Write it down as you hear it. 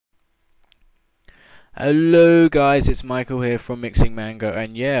Hello guys, it's Michael here from Mixing Mango,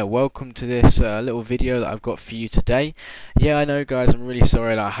 and yeah, welcome to this little video that I've got for you today. Yeah, I know guys, I'm really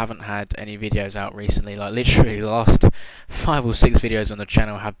sorry that I haven't had any videos out recently. Like literally the last 5 or 6 videos on the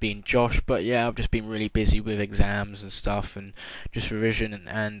channel have been Josh, but yeah, I've just been really busy with exams and stuff and just revision,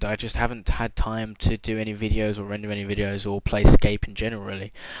 and I just haven't had time to do any videos or render any videos or play Scape in general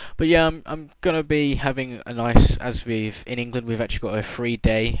really. But yeah, I'm gonna be having a nice, as in England we've actually got a free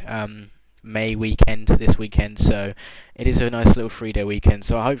day May weekend this weekend, so it is a nice little 3-day weekend.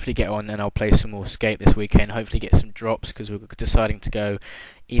 So I'll hopefully get on and I'll play some more Escape this weekend, hopefully get some drops, because we're deciding to go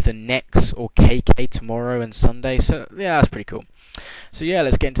either Nex or KK tomorrow and Sunday, so yeah, that's pretty cool. So yeah,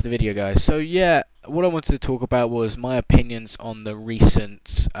 let's get into the video guys. So yeah, what I wanted to talk about was my opinions on the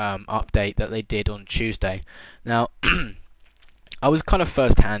recent update that they did on Tuesday. Now I was kind of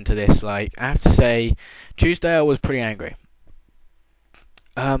first hand to this. Like, I have to say, Tuesday I was pretty angry.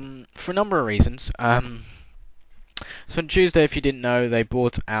 For a number of reasons. So on Tuesday, if you didn't know, they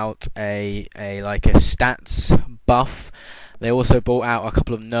brought out a stats buff. They also brought out a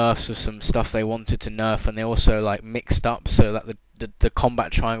couple of nerfs of some stuff they wanted to nerf, and they also like mixed up so that the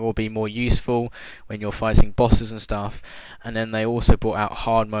combat triangle will be more useful when you're fighting bosses and stuff. And then they also brought out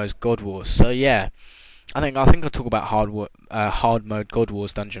hard mode's GodWars. So yeah, I think I'll talk about hard mode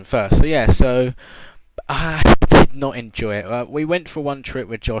GodWars dungeon first. So yeah, I did not enjoy it. We went for one trip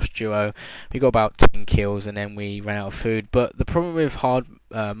with Josh Duo. We got about 10 kills and then we ran out of food. But the problem with hard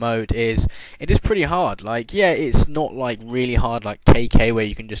mode is it is pretty hard. Like, yeah, it's not like really hard like KK where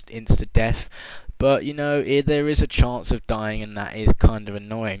you can just insta death. But you know, there is a chance of dying, and that is kind of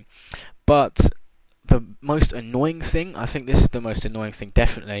annoying. But the most annoying thing, I think this is the most annoying thing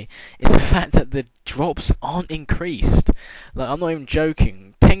definitely, is the fact that the drops aren't increased. Like, I'm not even joking.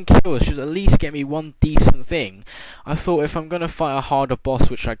 10 kills should at least get me one decent thing. I thought if I'm going to fight a harder boss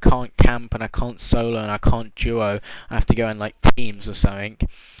which I can't camp and I can't solo and I can't duo, I have to go in like teams or something,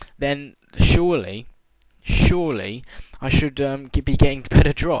 then surely I should be getting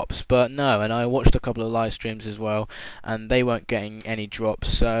better drops. But no, and I watched a couple of live streams as well and they weren't getting any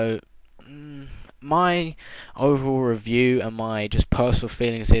drops. So my overall review and my just personal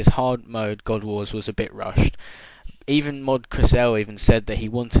feelings is hard mode GodWars was a bit rushed. Even Mod Chriselle even said that he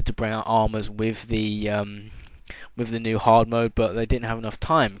wanted to bring out armors with the new hard mode, but they didn't have enough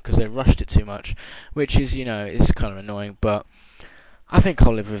time because they rushed it too much, which is, you know, it's kind of annoying. But I think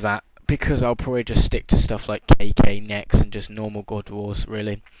I'll live with that, because I'll probably just stick to stuff like KK Nex and just normal GodWars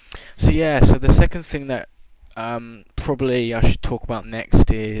really. So yeah, so the second thing that probably I should talk about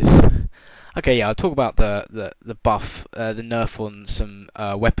next is, okay, yeah, I'll talk about the buff, the nerf on some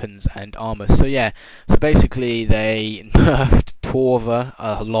weapons and armor. So yeah, so basically they nerfed Torva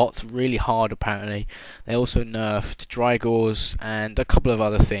a lot, really hard apparently. They also nerfed Drygors and a couple of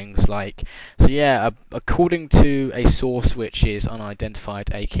other things like. So yeah, according to a source which is unidentified,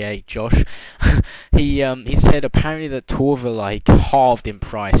 aka Josh, he said apparently that Torva like halved in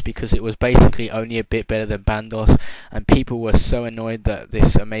price because it was basically only a bit better than Bandos, and people were so annoyed that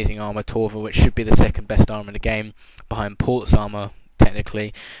this amazing armor Torva, which should be the second best armor in the game behind Port's armor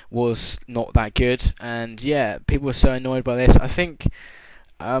technically, was not that good. And yeah, people were so annoyed by this. I think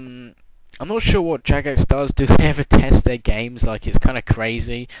I'm not sure what Jagex does. Do they ever test their games? Like, it's kind of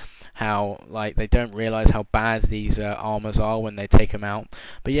crazy how like they don't realize how bad these armors are when they take them out.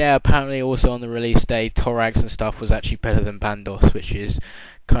 But yeah, apparently also on the release day, Torax and stuff was actually better than Bandos, which is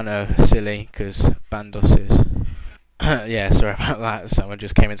kind of silly because Bandos is yeah, sorry about that, someone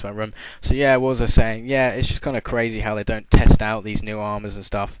just came into my room. So yeah, what was I saying? Yeah, it's just kind of crazy how they don't test out these new armors and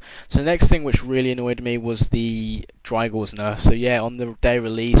stuff. So the next thing which really annoyed me was the Drygors nerf. So yeah, on the day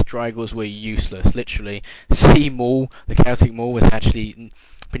release, Drygors were useless, literally. C-Maul, the Chaotic Maul, was actually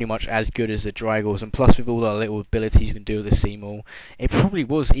pretty much as good as the Drygors, and plus with all the little abilities you can do with the C-Maul, it probably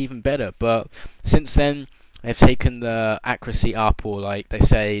was even better. But since then, they've taken the accuracy up, or like they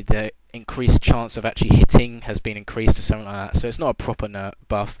say, the increased chance of actually hitting has been increased or something like that. So it's not a proper nerf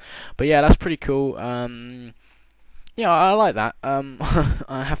buff. But yeah, that's pretty cool. Yeah, I like that.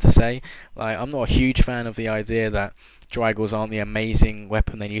 I have to say, like, I'm not a huge fan of the idea that Drygors aren't the amazing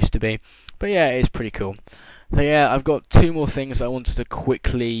weapon they used to be. But yeah, it's pretty cool. So yeah, I've got 2 more things I wanted to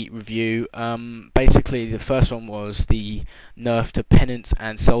quickly review. Basically, the first one was the nerf to Penance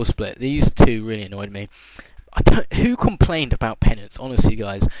and Soul Split. These 2 really annoyed me. Who complained about Penance? Honestly,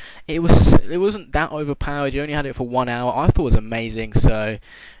 guys, it wasn't that overpowered. You only had it for 1 hour. I thought it was amazing. So,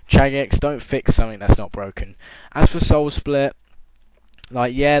 Jagex, don't fix something that's not broken. As for Soul Split,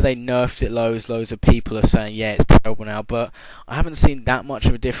 Like, yeah, they nerfed it loads of people are saying, yeah, it's terrible now, but I haven't seen that much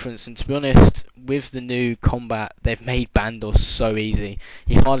of a difference, and to be honest, with the new combat, they've made Bandor so easy.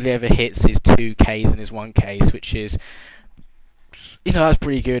 He hardly ever hits his 2Ks and his 1Ks, which is, you know, that's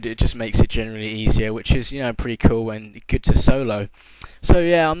pretty good. It just makes it generally easier, which is, you know, pretty cool and good to solo. So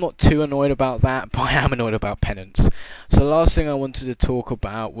yeah, I'm not too annoyed about that, but I am annoyed about penance. So the last thing I wanted to talk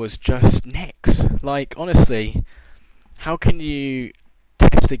about was just necks. Like, honestly, how can you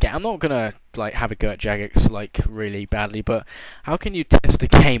test a game? I'm not gonna like have a go at Jagex like really badly, but how can you test a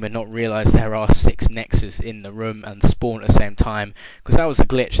game and not realize there are 6 nexus in the room and spawn at the same time? Because that was a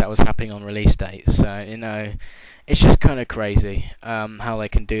glitch that was happening on release date. So, you know, it's just kind of crazy how they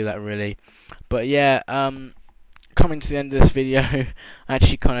can do that, really. But yeah, coming to the end of this video, I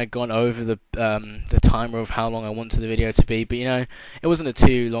actually kind of gone over the timer of how long I wanted the video to be, but you know, it wasn't a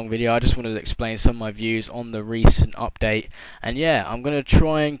too long video. I just wanted to explain some of my views on the recent update, and yeah, I'm going to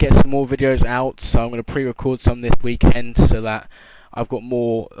try and get some more videos out, so I'm going to pre-record some this weekend so that I've got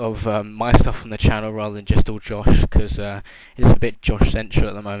more of my stuff on the channel rather than just all Josh, because it is a bit Josh central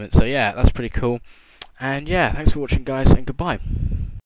at the moment. So yeah, that's pretty cool, and yeah, thanks for watching guys, and goodbye.